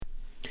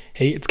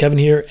Hey, it's Kevin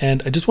here,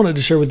 and I just wanted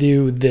to share with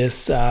you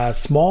this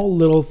small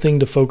little thing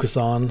to focus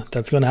on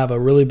that's going to have a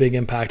really big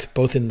impact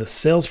both in the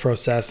sales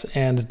process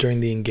and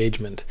during the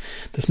engagement.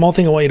 The small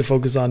thing I want you to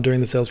focus on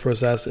during the sales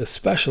process,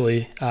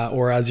 especially,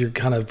 or as you're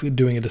kind of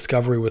doing a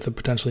discovery with a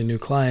potentially new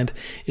client,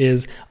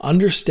 is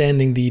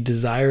understanding the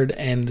desired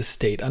end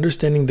state,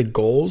 understanding the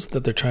goals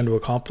that they're trying to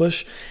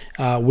accomplish,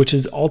 which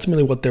is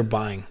ultimately what they're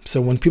buying. So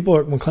when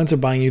clients are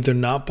buying you, they're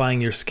not buying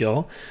your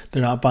skill,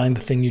 they're not buying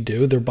the thing you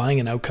do, they're buying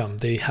an outcome.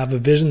 They have a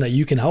vision that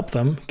you can help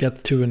them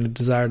get to a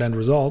desired end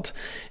result,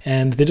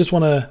 and they just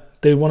want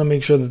to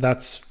make sure that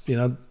that's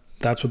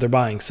what they're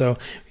buying. So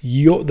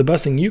the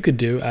best thing you could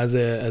do as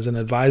an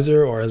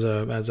advisor or as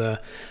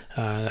a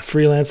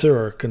freelancer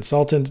or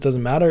consultant, it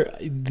doesn't matter.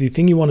 The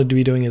thing you want to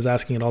be doing is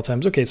asking at all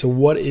times, okay, so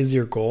what is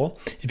your goal?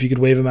 If you could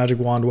wave a magic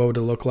wand, what would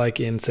it look like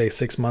in, say,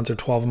 6 months or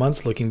 12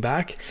 months looking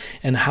back?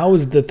 And how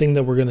is the thing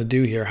that we're going to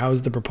do here? How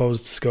is the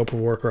proposed scope of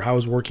work, or how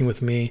is working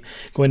with me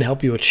going to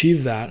help you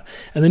achieve that?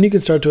 And then you can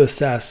start to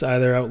assess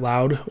either out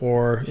loud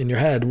or in your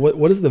head,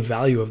 what is the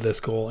value of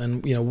this goal?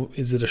 And,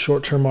 is it a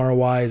short-term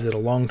ROI? Is it a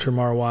long-term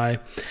ROI?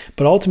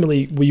 But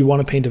ultimately, you want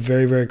to paint a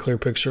very, very clear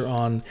picture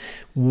on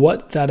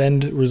what that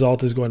end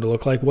result is going to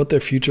look like, what their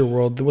future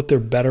world, what their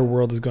better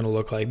world is going to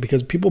look like.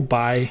 Because people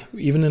buy,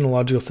 even in a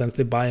logical sense,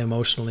 they buy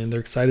emotionally, and they're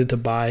excited to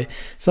buy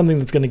something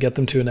that's going to get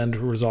them to an end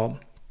result.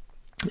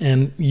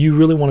 And you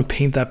really want to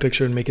paint that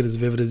picture and make it as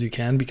vivid as you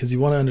can, because you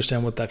want to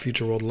understand what that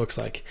future world looks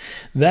like.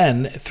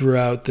 Then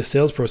throughout the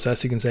sales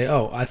process, you can say,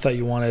 oh, I thought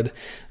you wanted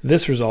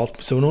this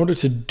result. So in order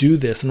to do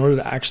this, in order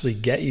to actually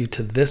get you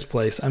to this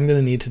place, I'm going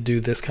to need to do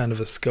this kind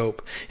of a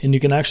scope. And you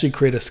can actually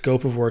create a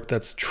scope of work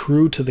that's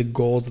true to the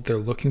goals that they're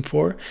looking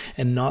for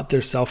and not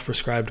their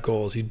self-prescribed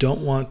goals. You don't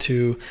want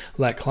to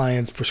let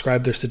clients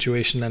prescribe their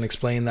situation and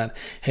explain that,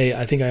 hey,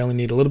 I think I only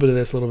need a little bit of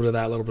this, a little bit of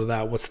that, a little bit of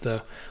that. What's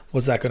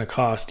that going to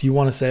cost? You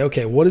want to say,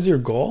 okay, what is your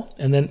goal?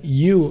 And then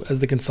you, as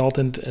the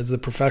consultant, as the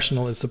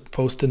professional, is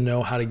supposed to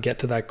know how to get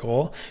to that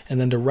goal,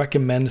 and then to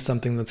recommend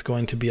something that's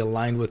going to be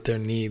aligned with their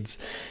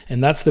needs.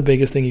 And that's the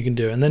biggest thing you can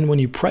do. And then when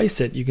you price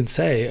it, you can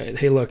say,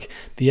 hey, look,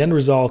 the end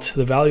result,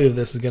 the value of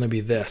this is going to be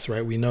this,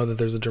 right? We know that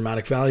there's a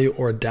dramatic value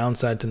or a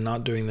downside to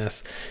not doing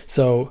this.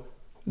 So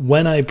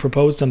when I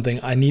propose something,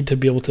 I need to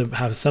be able to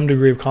have some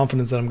degree of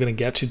confidence that I'm going to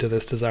get you to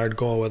this desired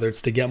goal, whether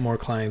it's to get more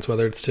clients,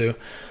 whether it's to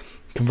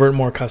convert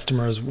more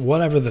customers,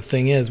 whatever the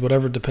thing is,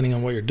 whatever, depending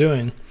on what you're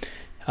doing.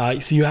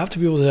 So you have to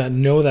be able to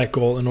know that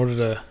goal in order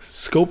to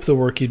scope the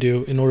work you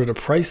do, in order to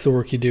price the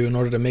work you do, in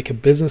order to make a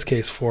business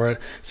case for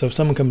it. So if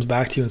someone comes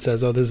back to you and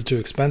says, oh, this is too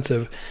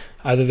expensive,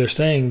 either they're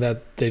saying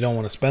that they don't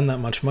want to spend that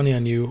much money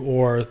on you,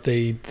 or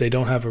they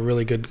don't have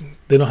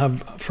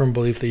a firm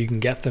belief that you can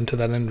get them to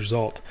that end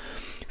result.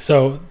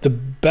 So the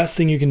best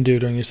thing you can do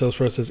during your sales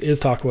process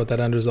is talk about that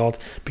end result,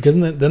 because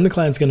then the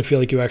client's going to feel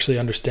like you actually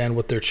understand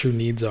what their true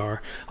needs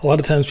are. A lot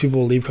of times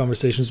people will leave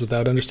conversations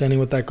without understanding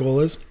what that goal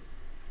is,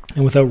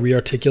 and without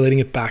re-articulating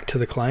it back to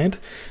the client,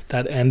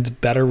 that end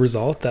better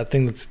result, that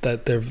thing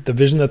the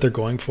vision that they're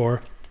going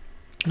for.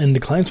 And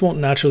the clients won't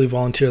naturally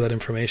volunteer that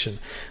information.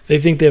 They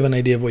think they have an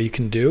idea of what you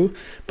can do,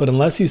 but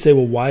unless you say,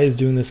 well, why is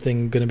doing this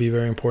thing going to be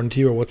very important to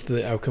you, or what's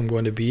the outcome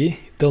going to be,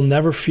 they'll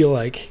never feel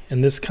like,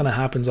 and this kind of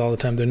happens all the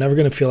time, they're never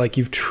going to feel like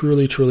you've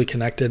truly, truly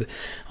connected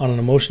on an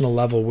emotional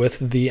level with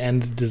the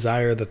end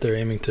desire that they're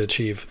aiming to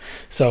achieve.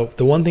 So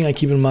the one thing I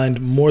keep in mind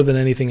more than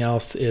anything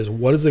else is,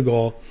 what is the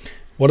goal?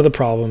 What are the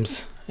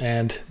problems?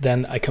 And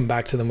then I come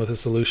back to them with a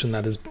solution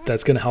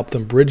that's going to help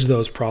them bridge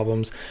those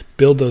problems,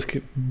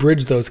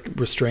 bridge those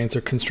restraints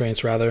or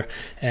constraints rather,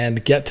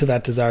 and get to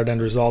that desired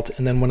end result.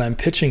 And then when I'm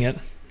pitching it,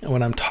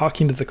 when I'm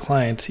talking to the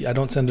client, I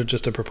don't send it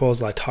just a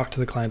proposal. I talk to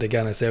the client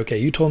again. I say, okay,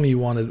 you told me you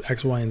wanted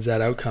X, Y, and Z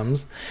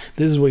outcomes.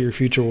 This is what your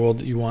future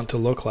world you want to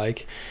look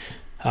like.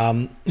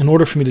 In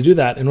order for me to do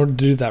that, in order to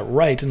do that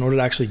right, in order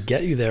to actually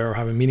get you there or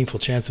have a meaningful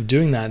chance of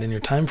doing that in your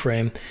time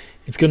frame,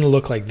 it's going to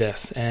look like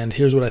this. And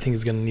here's what I think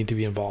is going to need to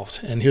be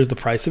involved. And here's the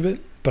price of it.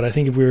 But I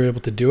think if we were able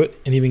to do it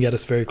and even get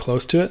us very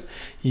close to it,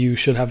 you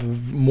should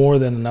have more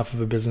than enough of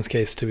a business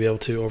case to be able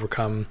to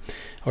overcome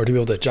or to be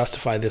able to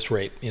justify this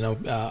rate.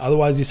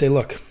 Otherwise you say,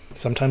 look,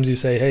 sometimes you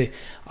say, hey,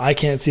 I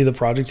can't see the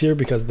project here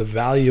because the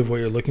value of what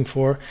you're looking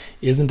for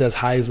isn't as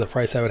high as the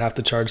price I would have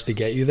to charge to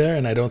get you there.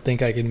 And I don't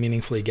think I can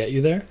meaningfully get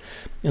you there.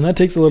 And that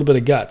takes a little bit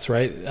of guts,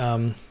 right?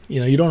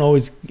 You don't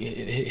always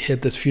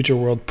hit this future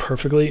world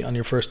perfectly on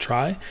your first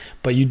try,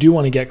 but you do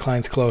want to get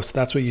clients close.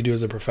 That's what you do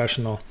as a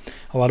professional.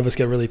 A lot of us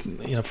get really,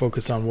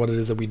 focused on what it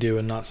is that we do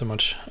and not so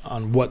much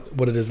on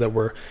what it is that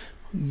we're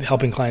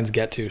helping clients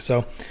get to.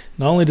 So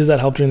not only does that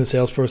help during the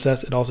sales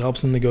process, it also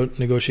helps in the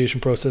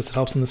negotiation process, it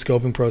helps in the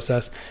scoping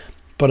process,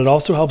 but it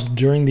also helps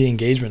during the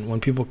engagement.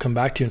 When people come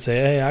back to you and say,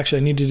 hey,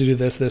 actually, I need you to do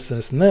this, this,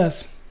 this, and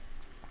this,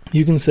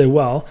 you can say,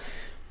 well,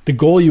 the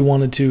goal you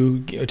wanted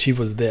to achieve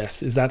was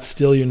this. Is that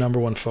still your number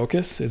one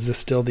focus? Is this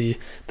still the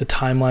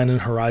timeline and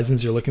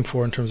horizons you're looking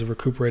for in terms of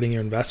recuperating your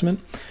investment?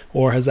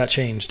 Or has that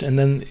changed? And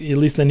then at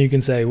least then you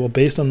can say, well,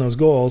 based on those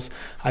goals,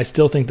 I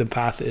still think the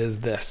path is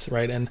this,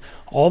 right? And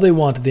all they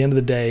want at the end of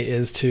the day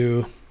is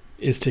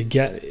is to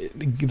get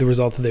the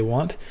result that they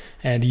want,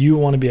 and you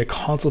want to be a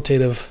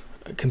consultative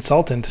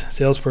consultant,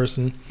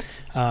 salesperson,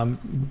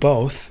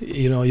 both.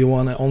 You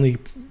want to only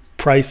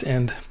price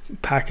and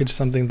package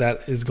something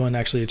that is going to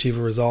actually achieve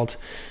a result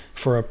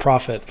for a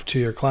profit to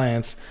your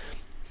clients.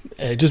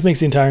 It just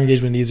makes the entire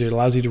engagement easier. It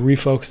allows you to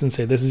refocus and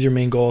say, this is your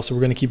main goal, so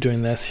we're going to keep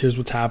doing this. Here's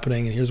what's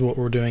happening, and here's what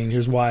we're doing, and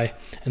here's why.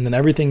 And then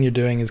everything you're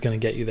doing is going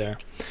to get you there.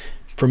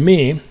 For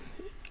me,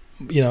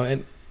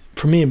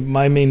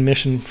 my main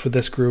mission for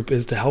this group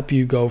is to help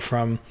you go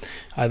from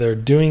either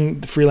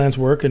doing the freelance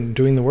work and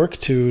doing the work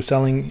to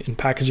selling and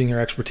packaging your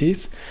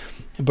expertise.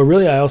 But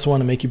really, I also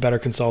want to make you better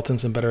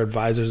consultants and better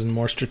advisors and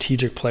more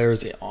strategic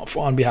players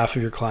on behalf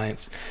of your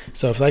clients.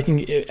 So if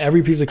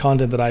every piece of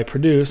content that I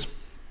produce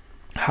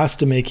has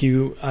to make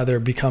you either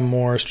become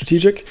more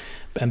strategic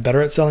and better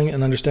at selling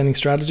and understanding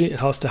strategy. It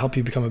has to help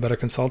you become a better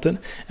consultant,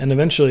 and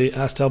eventually it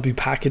has to help you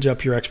package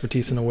up your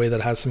expertise in a way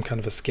that has some kind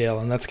of a scale.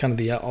 And that's kind of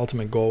the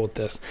ultimate goal with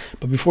this.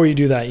 But before you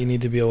do that, you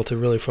need to be able to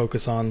really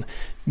focus on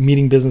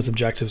meeting business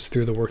objectives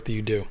through the work that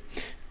you do.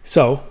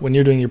 So when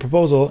you're doing your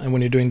proposal, and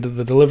when you're doing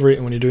the delivery,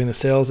 and when you're doing the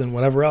sales and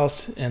whatever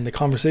else and the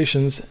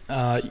conversations,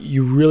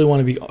 you really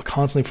want to be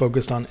constantly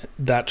focused on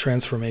that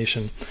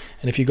transformation.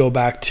 And if you go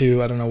back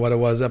to, I don't know what it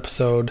was, a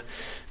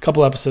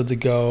couple episodes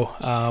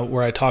ago,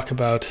 where I talk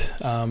about,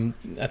 I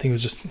think it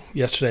was just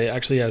yesterday,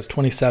 actually, yeah, it was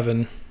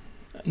 27.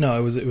 No,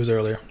 it was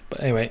earlier.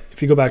 But anyway,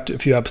 if you go back to a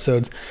few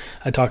episodes,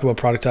 I talk about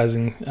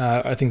productizing,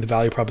 I think the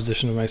value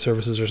proposition of my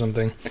services or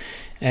something.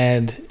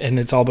 And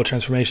it's all about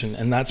transformation.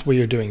 And that's what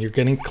you're doing. You're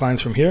getting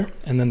clients from here,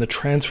 and then the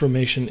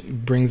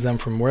transformation brings them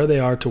from where they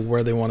are to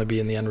where they want to be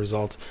in the end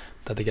result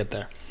that they get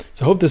there.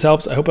 So I hope this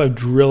helps. I hope I've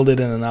drilled it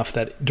in enough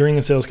that during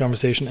a sales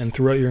conversation and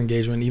throughout your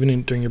engagement,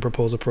 even during your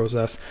proposal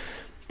process,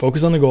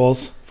 focus on the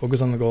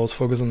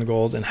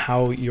goals, and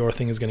how your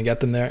thing is going to get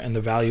them there and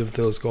the value of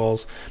those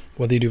goals.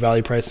 Whether you do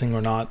value pricing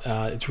or not,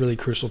 it's really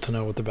crucial to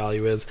know what the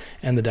value is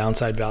and the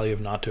downside value of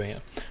not doing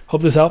it.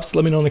 Hope this helps.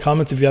 Let me know in the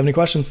comments if you have any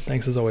questions.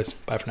 Thanks as always.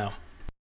 Bye for now.